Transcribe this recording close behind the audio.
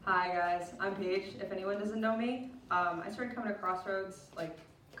Hi guys, I'm Paige. If anyone doesn't know me, I started coming to Crossroads like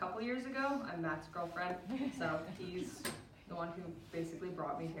a couple years ago. I'm Matt's girlfriend, so he's the one who basically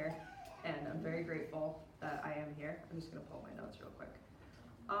brought me here, and I'm very grateful that I am here. I'm just gonna pull my notes real quick.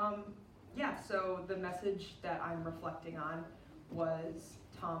 So the message that I'm reflecting on was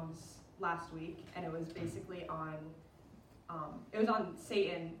Tom's last week, and it was basically on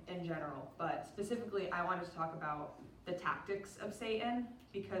Satan in general, but specifically I wanted to talk about the tactics of Satan,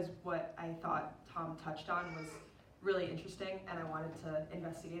 because what I thought Tom touched on was really interesting, and I wanted to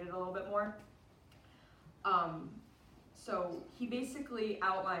investigate it a little bit more. So he basically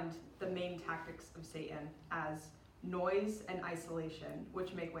outlined the main tactics of Satan as noise and isolation,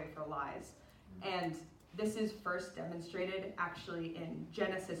 which make way for lies. And this is first demonstrated actually in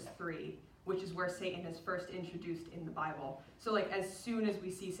Genesis 3, which is where Satan is first introduced in the Bible. So like as soon as we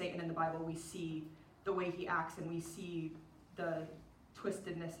see Satan in the Bible, we see the way he acts, and we see the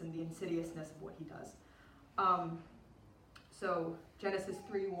twistedness and the insidiousness of what he does. So Genesis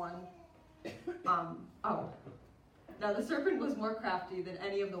 3:1. Now the serpent was more crafty than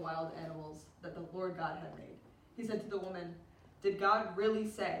any of the wild animals that the Lord God had made. He said to the woman, "Did God really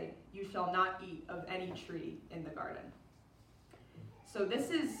say, 'You shall not eat of any tree in the garden'?" So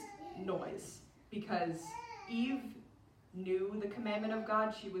this is noise, because Eve knew the commandment of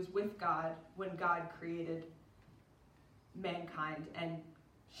God. She was with God when God created mankind, and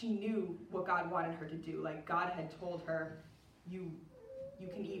she knew what God wanted her to do. Like God had told her, you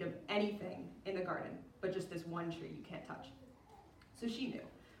can eat of anything in the garden, but just this one tree you can't touch. So she knew.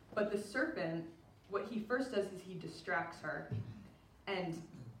 But the serpent, what he first does is he distracts her. And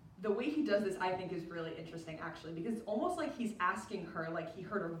the way he does this, I think, is really interesting, actually, because it's almost like he's asking her, like he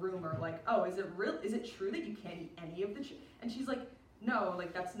heard a rumor, like, "Oh, is it true that you can't eat any of the tree?" And she's like, "No,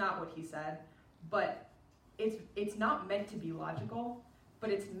 like that's not what he said." But it's not meant to be logical, but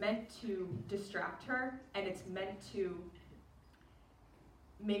it's meant to distract her, and it's meant to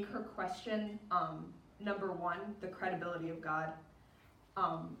make her question, number one, the credibility of God.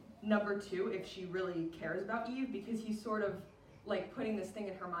 Number two, if she really cares about Eve, because he's sort of like putting this thing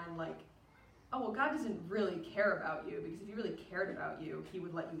in her mind like, oh, well, God doesn't really care about you, because if he really cared about you, he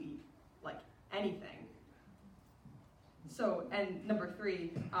would let you eat like anything. So, and number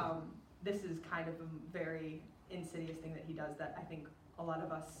three, this is kind of a very insidious thing that he does that I think a lot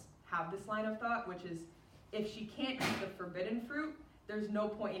of us have this line of thought, which is if she can't eat the forbidden fruit, there's no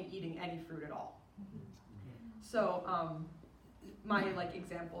point in eating any fruit at all. So my like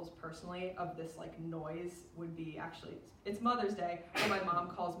examples personally of this like noise would be, actually it's Mother's Day, what my mom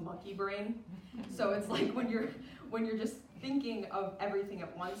calls monkey brain. So it's like when you're just thinking of everything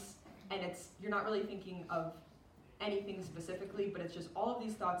at once, and you're not really thinking of anything specifically, but it's just all of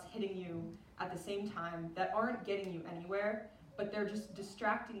these thoughts hitting you at the same time that aren't getting you anywhere, but they're just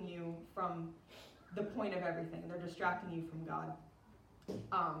distracting you from the point of everything. They're distracting you from God.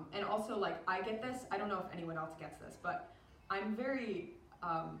 And also, like, I get this, I don't know if anyone else gets this, but I'm very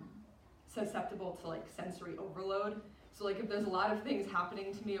susceptible to like sensory overload. So like if there's a lot of things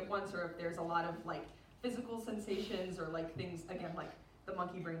happening to me at once, or if there's a lot of like physical sensations, or like things, again, like the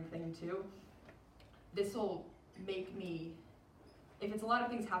monkey brain thing too, this will make me, if it's a lot of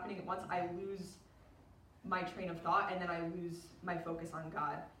things happening at once, I lose my train of thought, and then I lose my focus on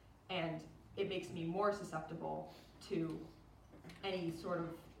God, and it makes me more susceptible to any sort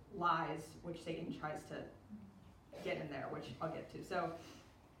of lies which Satan tries to get in there, which I'll get to. So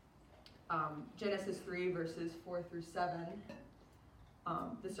Genesis 3 verses 4 through 7,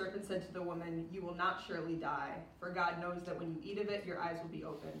 the serpent said to the woman, "You will not surely die, for God knows that when you eat of it, your eyes will be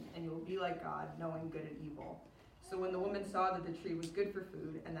opened, and you will be like God, knowing good and evil." So when the woman saw that the tree was good for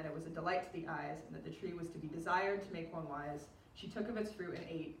food, and that it was a delight to the eyes, and that the tree was to be desired to make one wise, she took of its fruit and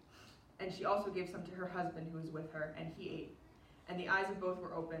ate. And she also gave some to her husband who was with her, and he ate. And the eyes of both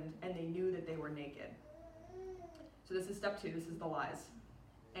were opened, and they knew that they were naked. So this is step 2, this is the lies.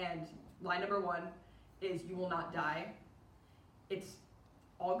 And lie number 1 is you will not die. It's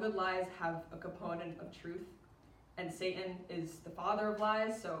all good lies have a component of truth, and Satan is the father of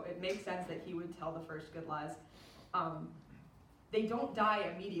lies, so it makes sense that he would tell the first good lies. They don't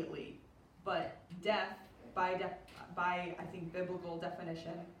die immediately, but death, by I think biblical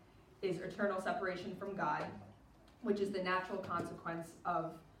definition, is eternal separation from God, which is the natural consequence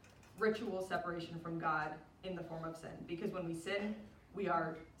of ritual separation from God in the form of sin. Because when we sin, we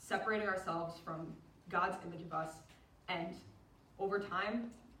are separating ourselves from God's image of us, and over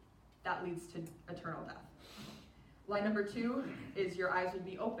time, that leads to eternal death. Lie number 2 is your eyes will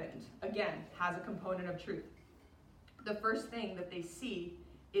be opened. Again, has a component of truth. The first thing that they see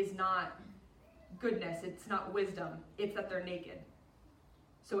is not goodness, it's not wisdom, it's that they're naked.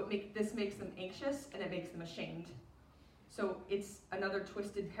 So this makes them anxious and it makes them ashamed. So it's another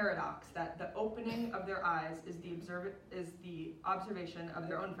twisted paradox that the opening of their eyes is the observation of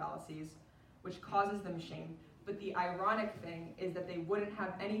their own fallacies, which causes them shame. But the ironic thing is that they wouldn't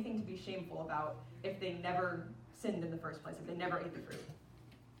have anything to be shameful about if they never sinned in the first place, if they never ate the fruit.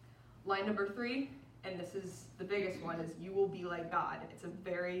 Line number 3, and this is the biggest one, is you will be like God. It's a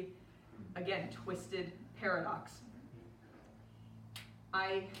very, again, twisted paradox.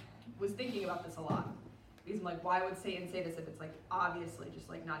 I was thinking about this a lot. Because I'm like, why would Satan say this if it's like obviously just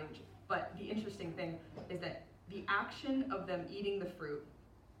like not even true? But the interesting thing is that the action of them eating the fruit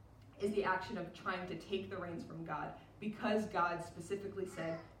is the action of trying to take the reins from God, because God specifically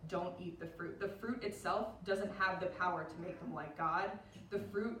said, don't eat the fruit. The fruit itself doesn't have the power to make them like God. The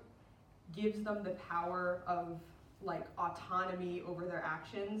fruit gives them the power of like autonomy over their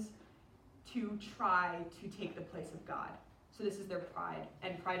actions to try to take the place of God. So this is their pride,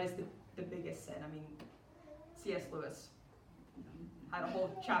 and pride is the biggest sin. I mean, C.S. Lewis had a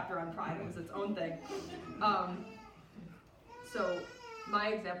whole chapter on pride. It was its own thing. So my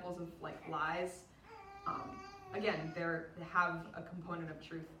examples of like lies, again, they have a component of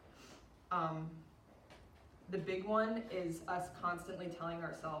truth. The big one is us constantly telling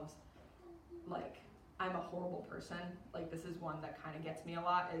ourselves, like, I'm a horrible person. Like, this is one that kind of gets me a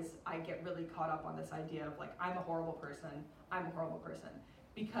lot, is I get really caught up on this idea of like, I'm a horrible person,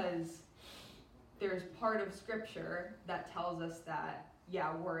 because there's part of scripture that tells us that,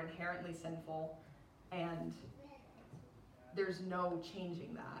 yeah, we're inherently sinful and there's no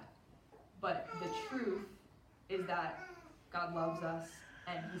changing that. But the truth is that God loves us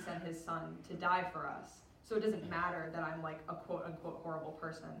and he sent his son to die for us. So it doesn't matter that I'm like a quote unquote horrible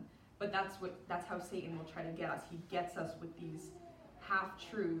person. But that's how Satan will try to get us. He gets us with these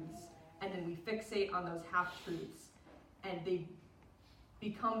half-truths, and then we fixate on those half-truths, and they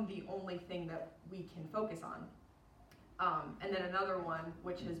become the only thing that we can focus on. And then another one,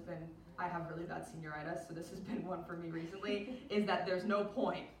 which has been, I have really bad senioritis, so this has been one for me recently, is that there's no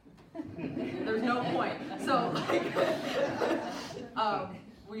point. There's no point. So, like,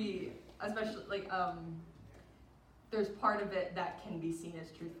 we, especially, like, there's part of it that can be seen as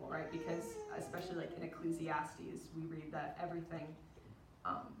truthful, right? Because, especially, like, in Ecclesiastes, we read that everything,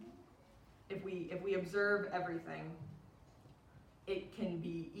 if we observe everything, it can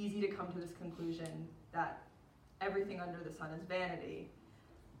be easy to come to this conclusion that everything under the sun is vanity.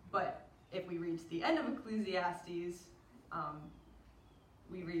 But if we reach the end of Ecclesiastes,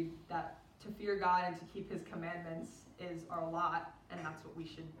 we read that to fear God and to keep his commandments is our lot, and that's what we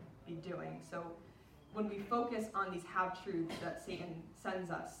should be doing. So when we focus on these half-truths that Satan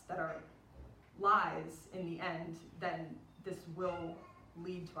sends us that are lies in the end, then this will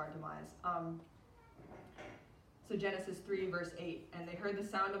lead to our demise. So Genesis 3, verse 8, and they heard the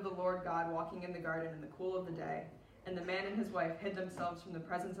sound of the Lord God walking in the garden in the cool of the day, and the man and his wife hid themselves from the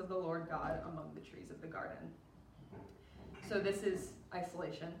presence of the Lord God among the trees of the garden. So this is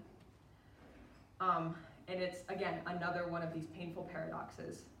isolation. And it's, again, another one of these painful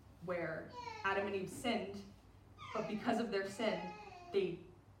paradoxes where Adam and Eve sinned, but because of their sin, they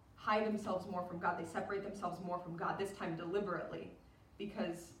hide themselves more from God. They separate themselves more from God, this time deliberately,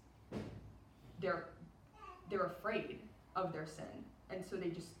 because they're afraid of their sin. And so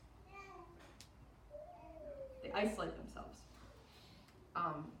they isolate themselves.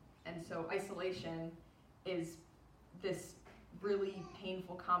 And so isolation is this really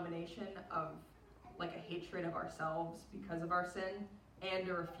painful combination of like a hatred of ourselves because of our sin and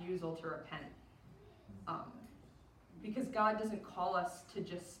a refusal to repent. Because God doesn't call us to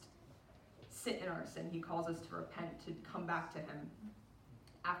just sit in our sin. He calls us to repent, to come back to him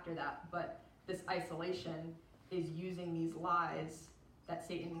after that. But this isolation is using these lies that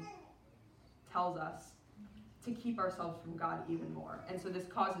Satan tells us to keep ourselves from God even more. And so this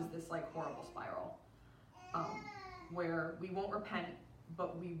causes this like horrible spiral where we won't repent,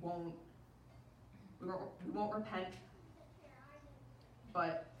 but we won't repent,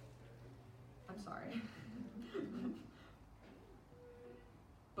 but I'm sorry.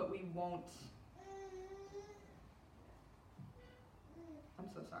 But we won't, I'm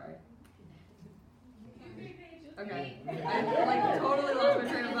so sorry. Okay, I like totally lost my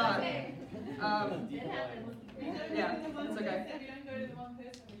train of thought. Yeah, it's okay. We don't go to the one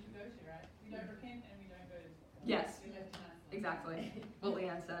person we should go to, right? We don't repent and we don't go to. Yes, exactly. What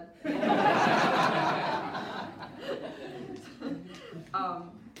Leanne said.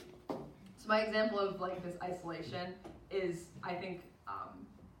 So my example of like this isolation is, I think,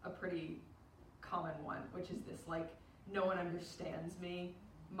 a pretty common one, which is this like no one understands me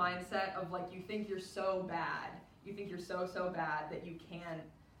mindset of like you think you're so bad, you think you're so bad that you can't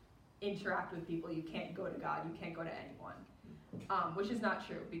interact with people, you can't go to God, you can't go to anyone. Which is not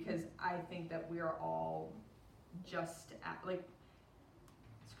true, because I think that we are all just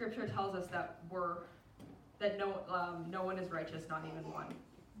Scripture tells us that no one is righteous, not even one.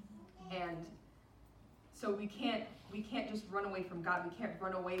 And so we can't just run away from God. We can't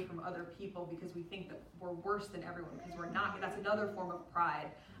run away from other people because we think that we're worse than everyone, because we're not. That's another form of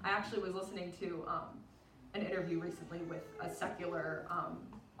pride. I actually was listening to an interview recently with a secular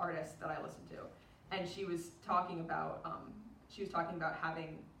artist that I listened to, and she was talking about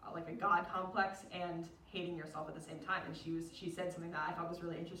having like a God complex and hating yourself at the same time. And she said something that I thought was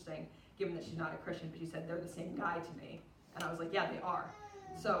really interesting, given that she's not a Christian, but she said they're the same guy to me, and I was like, yeah, they are.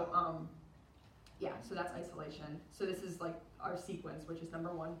 So so that's isolation. So this is like our sequence, which is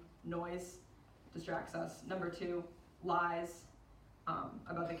number 1, noise distracts us. Number 2, lies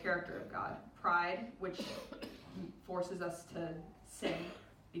about the character of God. Pride, which forces us to sin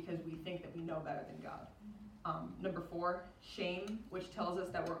because we think that we know better than God. Number 4, shame, which tells us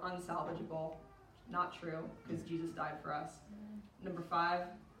that we're unsalvageable. Not true, because Jesus died for us. Number 5,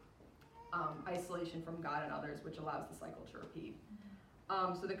 isolation from God and others, which allows the cycle to repeat.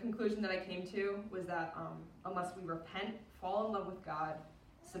 So the conclusion that I came to was that unless we repent, fall in love with God,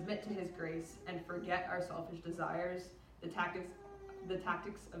 submit to His grace, and forget our selfish desires, the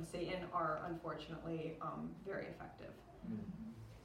tactics of Satan are unfortunately very effective.